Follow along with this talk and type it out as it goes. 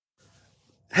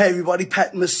Hey everybody,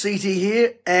 Pat Mesiti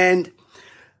here, and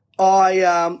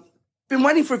I been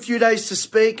waiting for a few days to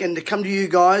speak and to come to you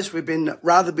guys. We've been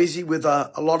rather busy with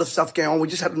a lot of stuff going on. We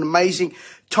just had an amazing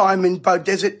time in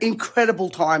Beaudesert, incredible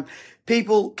time.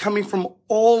 People coming from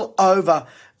all over,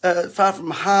 far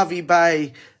from Hervey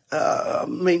Bay,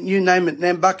 you name it,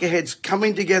 Nambucca Heads,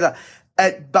 coming together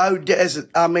at Beaudesert.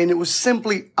 I mean, it was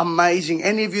simply amazing.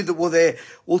 Any of you that were there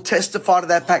will testify to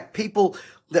that fact. People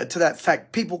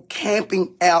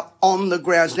camping out on the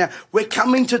grounds. Now, we're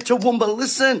coming to Toowoomba.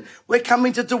 Listen, we're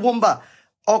coming to Toowoomba,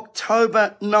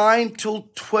 October 9 till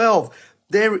 12.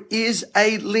 There is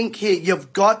a link here.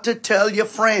 You've got to tell your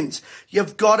friends.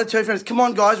 You've got to tell your friends. Come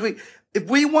on, guys. If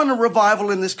we want a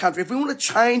revival in this country, if we want to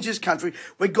change this country,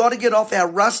 we've got to get off our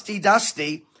rusty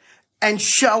dusty and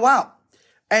show up.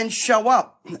 And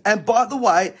by the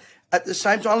way, at the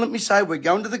same time, let me say, we're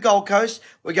going to the Gold Coast.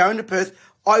 We're going to Perth.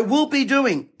 I will be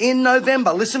doing in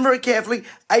November, listen very carefully,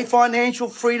 a financial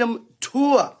freedom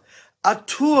tour, a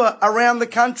tour around the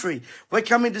country. We're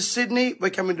coming to Sydney, we're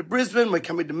coming to Brisbane, we're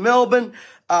coming to Melbourne,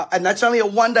 and that's only a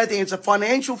one-day thing. It's a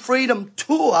financial freedom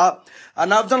tour,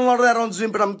 and I've done a lot of that on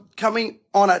Zoom, but I'm coming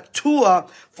on a tour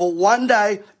for one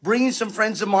day, bringing some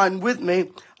friends of mine with me.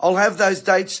 I'll have those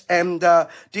dates and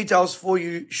details for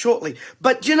you shortly.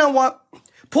 But you know what?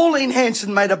 Pauline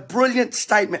Hanson made a brilliant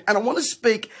statement, and I want to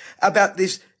speak about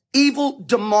this evil,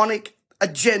 demonic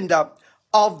agenda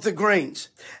of the Greens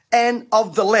and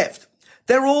of the left.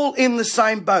 They're all in the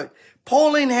same boat.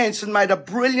 Pauline Hanson made a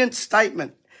brilliant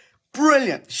statement.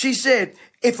 Brilliant. She said,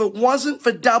 if it wasn't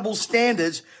for double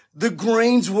standards, the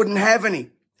Greens wouldn't have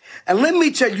any. And let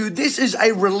me tell you, this is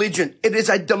a religion. It is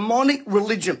a demonic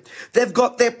religion. They've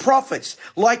got their prophets,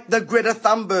 like the Greta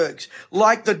Thunbergs,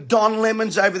 like the Don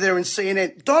Lemons over there in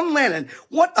CNN. Don Lennon,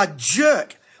 what a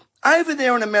jerk. Over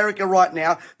there in America right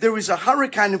now, there is a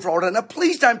hurricane in Florida. Now,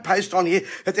 please don't post on here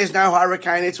that there's no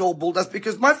hurricane, it's all bull dust,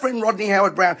 because my friend Rodney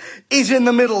Howard-Browne is in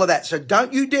the middle of that. So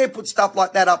don't you dare put stuff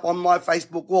like that up on my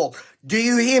Facebook wall. Do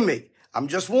you hear me? I'm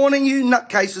just warning you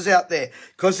nutcases out there,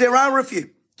 because there are a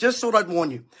few. Just thought I'd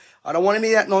warn you. I don't want any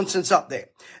of that nonsense up there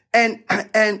and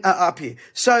up here.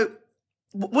 So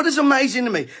what is amazing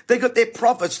to me, they got their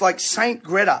prophets like Saint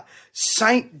Greta,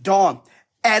 Saint Don,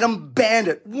 Adam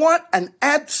Bandit. What an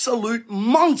absolute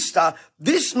monster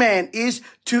this man is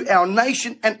to our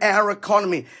nation and our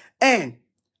economy. And,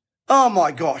 oh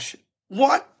my gosh,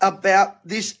 what about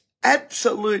this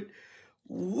absolute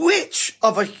witch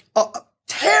of a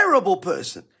terrible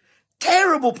person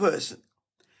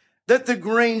that the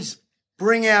Greens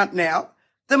bring out now,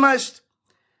 the most,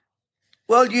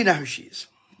 well, you know who she is.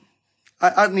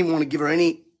 I don't even want to give her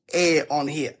any air on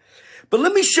here. But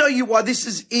let me show you why this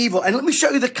is evil, and let me show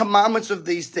you the commandments of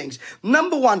these things.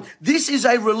 Number one, this is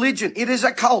a religion. It is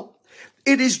a cult.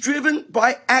 It is driven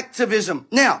by activism.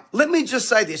 Now, let me just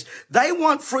say this. They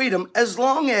want freedom as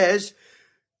long as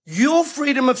your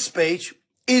freedom of speech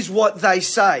is what they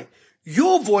say.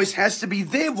 Your voice has to be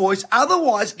their voice.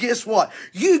 Otherwise, guess what?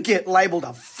 You get labeled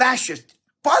a fascist.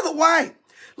 By the way,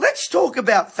 let's talk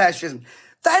about fascism.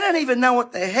 They don't even know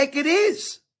what the heck it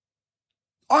is.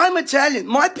 I'm Italian.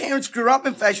 My parents grew up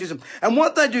in fascism. And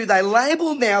what they do, they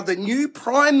label now the new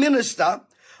prime minister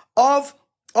of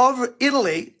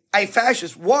Italy a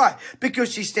fascist. Why?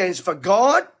 Because she stands for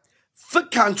God, for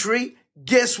country.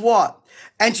 Guess what?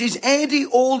 And she's anti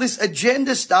all this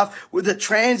agenda stuff with the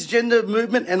transgender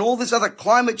movement and all this other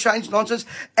climate change nonsense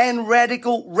and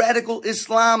radical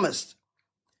Islamists.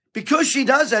 Because she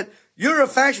does that, you're a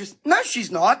fascist. No,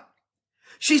 she's not.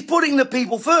 She's putting the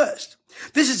people first.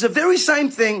 This is the very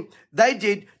same thing they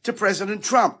did to President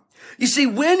Trump. You see,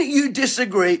 when you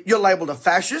disagree, you're labeled a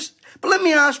fascist. But let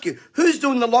me ask you, who's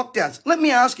doing the lockdowns? Let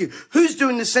me ask you, who's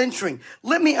doing the censoring?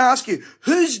 Let me ask you,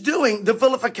 who's doing the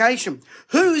vilification?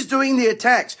 Who's doing the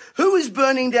attacks? Who is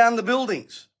burning down the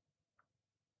buildings?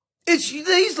 It's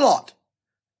these lot.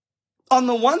 On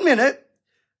the 1 minute,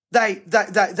 they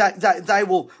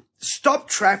will stop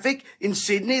traffic in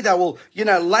Sydney. They will,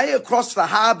 lay across the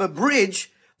harbour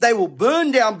bridge. They will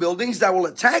burn down buildings. They will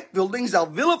attack buildings. They'll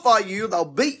vilify you. They'll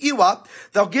beat you up.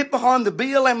 They'll get behind the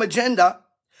BLM agenda.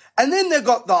 And then they've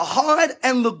got the hide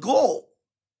and the gall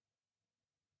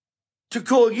to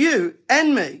call you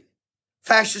and me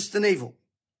fascist and evil.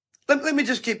 Let me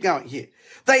just keep going here.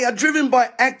 They are driven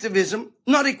by activism,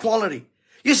 not equality.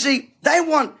 You see, they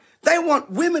want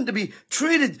women to be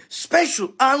treated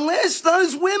special unless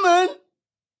those women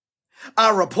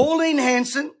are a Pauline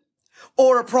Hanson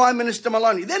or a Prime Minister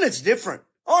Maloney. Then it's different.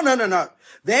 Oh, no.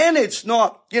 Then it's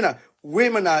not,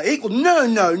 women are equal.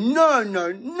 No.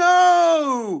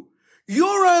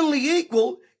 You're only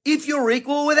equal if you're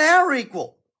equal with our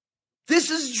equal. This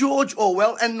is George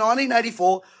Orwell and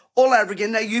 1984 all over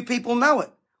again. Now, you people know it.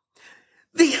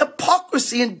 The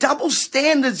hypocrisy and double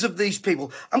standards of these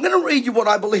people. I'm going to read you what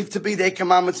I believe to be their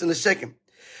commandments in a second.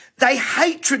 They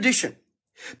hate tradition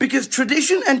because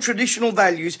tradition and traditional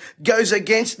values goes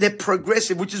against their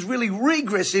progressive, which is really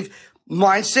regressive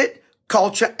mindset,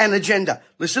 culture, and agenda.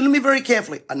 Listen to me very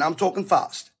carefully. I know I'm talking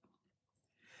fast.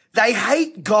 They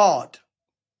hate God.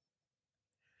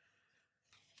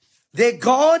 Their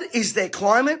God is their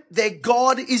climate. Their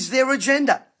God is their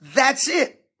agenda. That's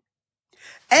it.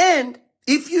 And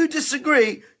if you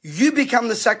disagree, you become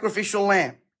the sacrificial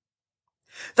lamb.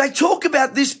 They talk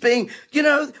about this being,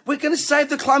 we're going to save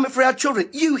the climate for our children.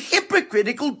 You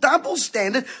hypocritical, double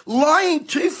standard, lying,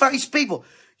 two-faced people.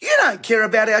 You don't care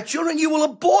about our children. You will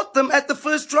abort them at the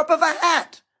first drop of a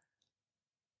hat.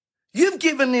 You've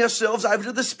given yourselves over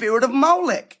to the spirit of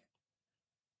Molech.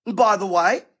 And by the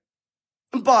way,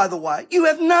 you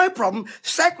have no problem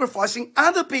sacrificing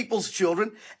other people's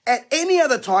children at any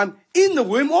other time in the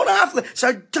womb or after.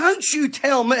 So don't you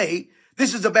tell me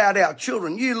this is about our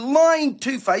children. You lying,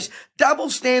 two-faced,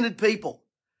 double-standard people.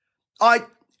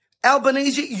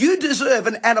 Albanese, you deserve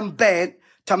an Adam ban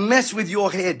to mess with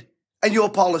your head and your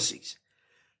policies.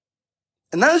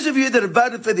 And those of you that have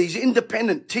voted for these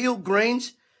independent teal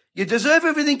greens, you deserve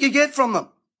everything you get from them.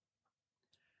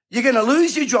 You're going to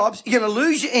lose your jobs. You're going to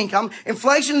lose your income.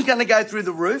 Inflation's going to go through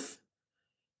the roof.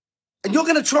 And you're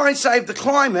going to try and save the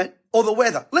climate or the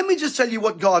weather. Let me just tell you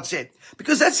what God said,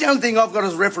 because that's the only thing I've got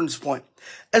as a reference point.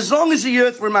 As long as the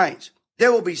earth remains,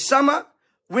 there will be summer,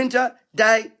 winter,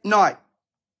 day, night.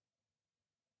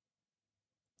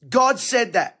 God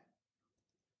said that.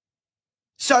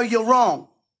 So you're wrong.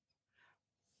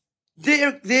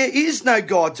 There is no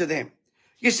God to them.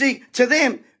 You see, to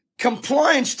them,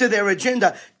 compliance to their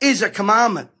agenda is a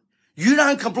commandment. You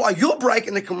don't comply. You're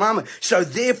breaking the commandment. So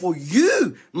therefore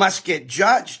you must get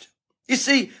judged. You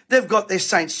see, they've got their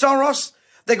Saint Soros.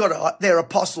 They've got their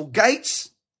Apostle Gates.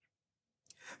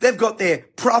 They've got their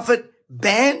prophet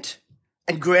Bant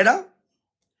and Greta.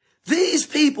 These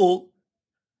people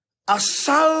are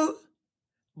so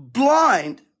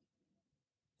blind,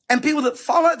 and people that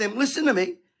follow them, listen to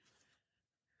me,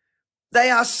 they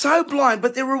are so blind,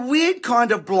 but they're a weird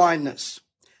kind of blindness.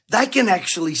 They can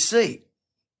actually see.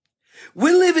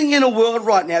 We're living in a world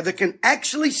right now that can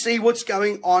actually see what's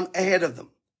going on ahead of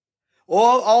them.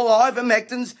 All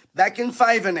ivermectin's back in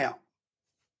favor now.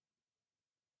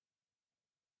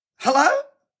 Hello?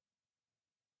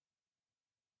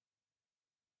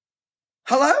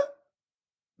 Hello?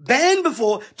 Banned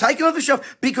before, taken off the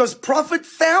shelf, because Prophet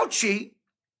Fauci,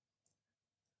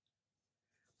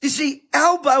 you see,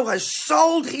 Albo has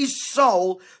sold his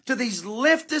soul to these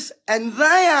leftists, and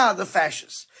they are the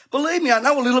fascists. Believe me, I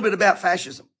know a little bit about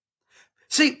fascism.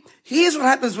 See, here's what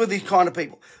happens with these kind of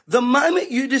people. The moment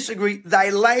you disagree,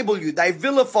 they label you, they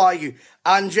vilify you,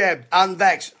 unjabbed,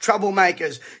 unvaxxed,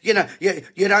 troublemakers.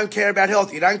 You don't care about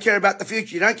health, you don't care about the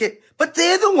future, you don't care. But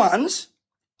they're the ones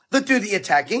that do the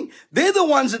attacking. They're the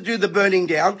ones that do the burning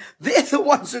down. They're the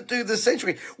ones that do the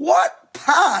censoring. What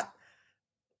part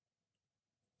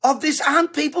of this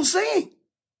aren't people seeing?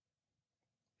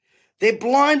 They're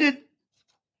blinded.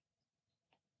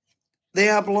 They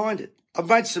are blinded. I've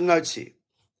made some notes here.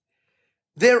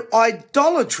 Their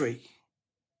idolatry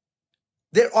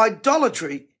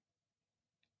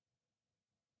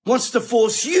wants to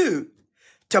force you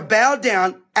to bow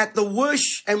down at the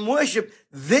worship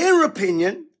their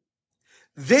opinion,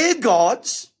 their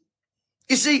gods.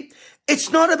 You see,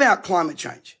 it's not about climate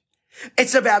change.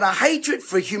 It's about a hatred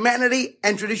for humanity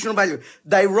and traditional value.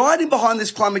 They ride in behind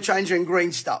this climate change and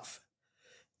green stuff.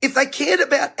 If they cared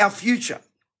about our future,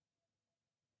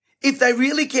 if they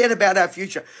really cared about our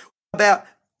future, about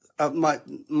my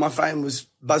phone was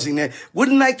buzzing there.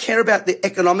 Wouldn't they care about the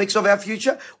economics of our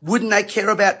future? Wouldn't they care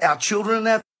about our children and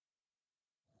our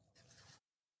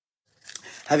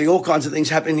having all kinds of things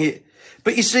happen here?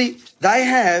 But you see, they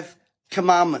have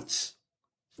commandments.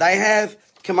 They have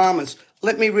commandments.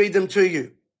 Let me read them to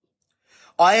you.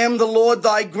 I am the Lord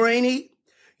thy greenie.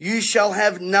 You shall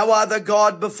have no other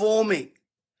God before me.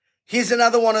 Here's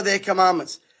another one of their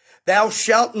commandments. Thou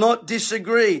shalt not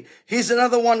disagree. Here's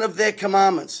another one of their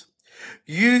commandments.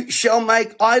 You shall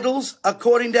make idols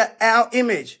according to our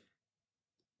image.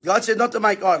 God said not to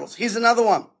make idols. Here's another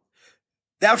one.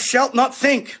 Thou shalt not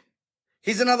think.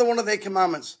 Here's another one of their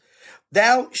commandments.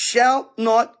 Thou shalt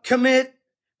not commit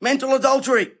mental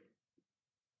adultery.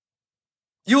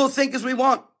 You will think as we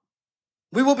want.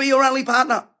 We will be your only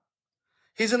partner.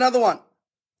 Here's another one.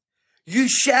 You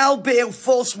shall bear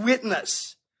false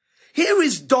witness. Here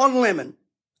is Don Lemon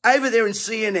over there in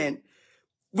CNN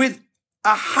with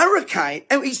a hurricane,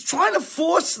 and he's trying to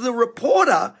force the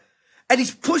reporter, and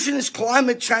he's pushing this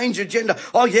climate change agenda.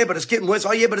 Oh, yeah, but it's getting worse.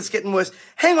 Oh, yeah, but it's getting worse.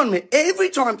 Hang on a minute. Every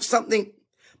time something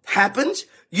happens,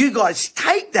 you guys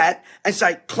take that and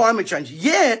say climate change.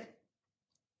 Yet,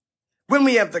 when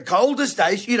we have the coldest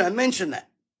days, you don't mention that.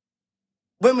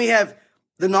 When we have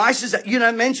the nicest days, you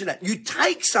don't mention that. You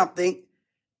take something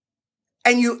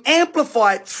and you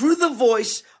amplify it through the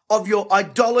voice of your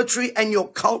idolatry and your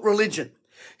cult religion.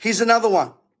 Here's another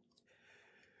one.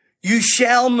 You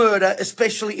shall murder,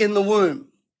 especially in the womb.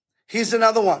 Here's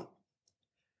another one.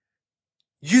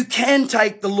 You can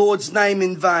take the Lord's name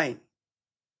in vain.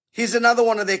 Here's another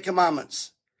one of their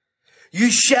commandments.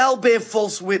 You shall bear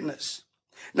false witness.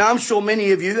 Now, I'm sure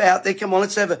many of you out there, come on,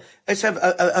 let's have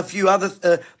a few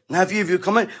other, a few of you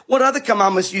comment. What other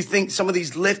commandments do you think some of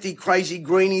these lefty, crazy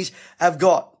greenies have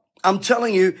got? I'm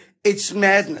telling you, it's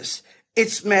madness.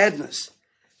 It's madness.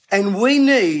 And we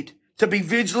need to be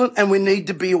vigilant and we need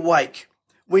to be awake.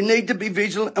 We need to be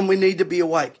vigilant and we need to be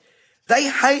awake. They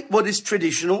hate what is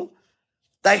traditional.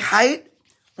 They hate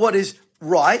what is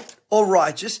right or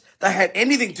righteous. They hate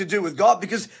anything to do with God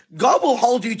because God will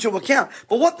hold you to account.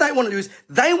 But what they want to do is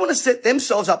they want to set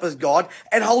themselves up as God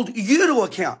and hold you to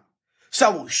account.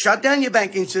 So we'll shut down your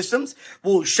banking systems.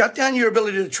 We'll shut down your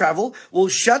ability to travel. We'll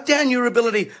shut down your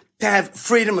ability to have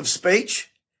freedom of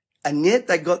speech. And yet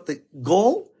they got the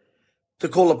gall to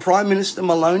call a Prime Minister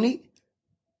Maloney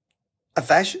a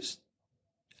fascist.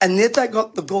 And yet they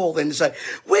got the gall then to say,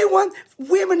 we want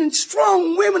women and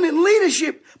strong women in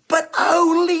leadership, but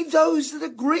only those that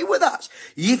agree with us.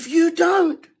 If you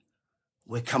don't,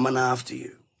 we're coming after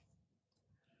you.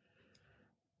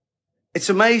 It's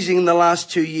amazing in the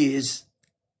last 2 years,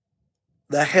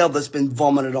 the hell that's been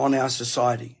vomited on our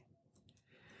society.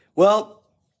 Well,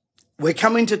 we're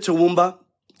coming to Toowoomba.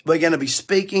 We're going to be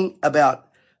speaking about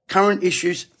current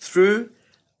issues through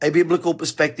a biblical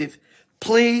perspective.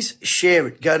 Please share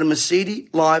it. Go to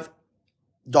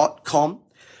McCreadyLive.com.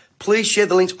 Please share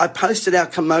the links. I posted our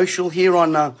commercial here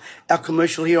on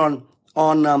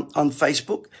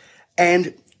Facebook,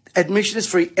 and admission is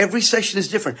free. Every session is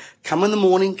different. Come in the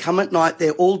morning, come at night.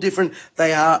 They're all different.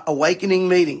 They are awakening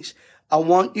meetings. I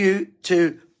want you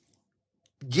to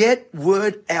get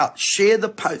word out. Share the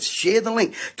post. Share the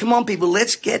link. Come on, people.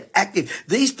 Let's get active.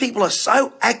 These people are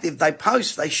so active. They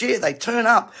post, they share, they turn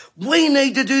up. We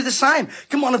need to do the same.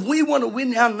 Come on. If we want to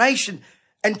win our nation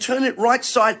and turn it right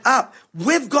side up,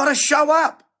 we've got to show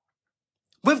up.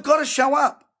 We've got to show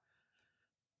up.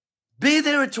 Be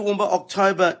there at Toowoomba,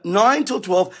 October 9 till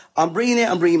 12. I'm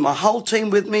bringing my whole team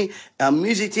with me, our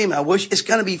music team, our worship. It's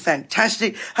going to be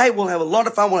fantastic. Hey, we'll have a lot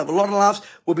of fun. We'll have a lot of laughs.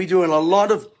 We'll be doing a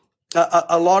lot of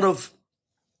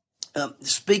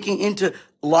speaking into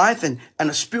life and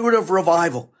a spirit of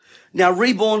revival. Now,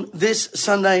 Reborn this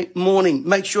Sunday morning.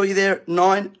 Make sure you're there at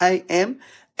 9 a.m.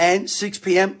 and 6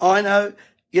 p.m. I know,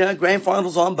 grand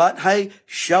finals on, but hey,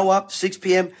 show up 6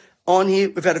 p.m. on here.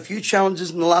 We've had a few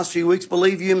challenges in the last few weeks.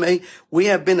 Believe you me, we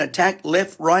have been attacked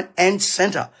left, right, and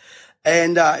center.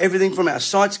 And everything from our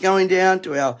sites going down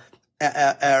to our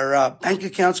bank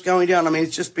accounts going down. I mean,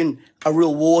 it's just been a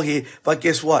real war here. But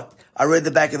guess what? I read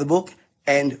the back of the book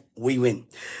and we win.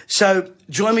 So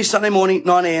join me Sunday morning,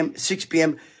 9 a.m., 6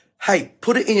 p.m. Hey,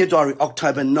 put it in your diary,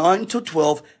 October 9 to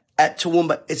 12 at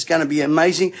Toowoomba. It's going to be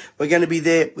amazing. We're going to be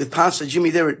there with Pastor Jimmy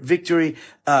there at Victory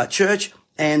Church,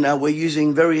 and we're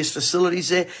using various facilities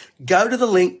there. Go to the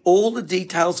link. All the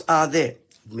details are there.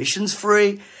 Admission's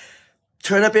free.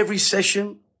 Turn up every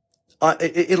session.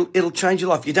 It'll change your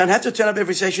life. You don't have to turn up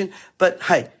every session, but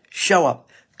hey, show up.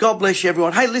 God bless you,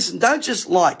 everyone. Hey, listen, don't just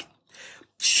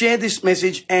share this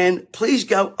message, and please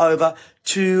go over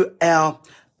to our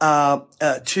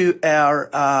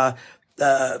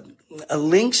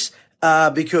links,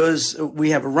 because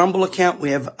we have a Rumble account. We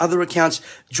have other accounts.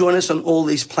 Join us on all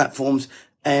these platforms.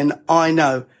 And I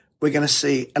know we're going to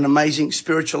see an amazing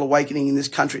spiritual awakening in this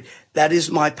country. That is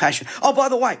my passion. Oh, by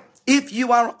the way, if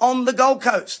you are on the Gold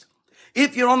Coast,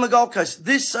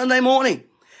 this Sunday morning,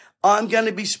 I'm going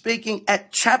to be speaking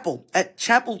at Chapel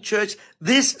Church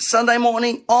this Sunday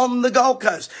morning on the Gold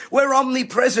Coast. We're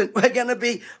omnipresent. We're going to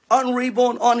be on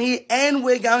Reborn on here, and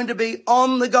we're going to be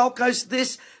on the Gold Coast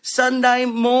this Sunday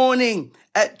morning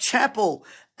at Chapel.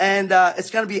 And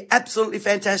it's going to be absolutely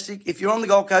fantastic. If you're on the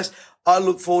Gold Coast, I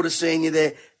look forward to seeing you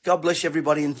there. God bless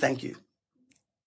everybody, and thank you.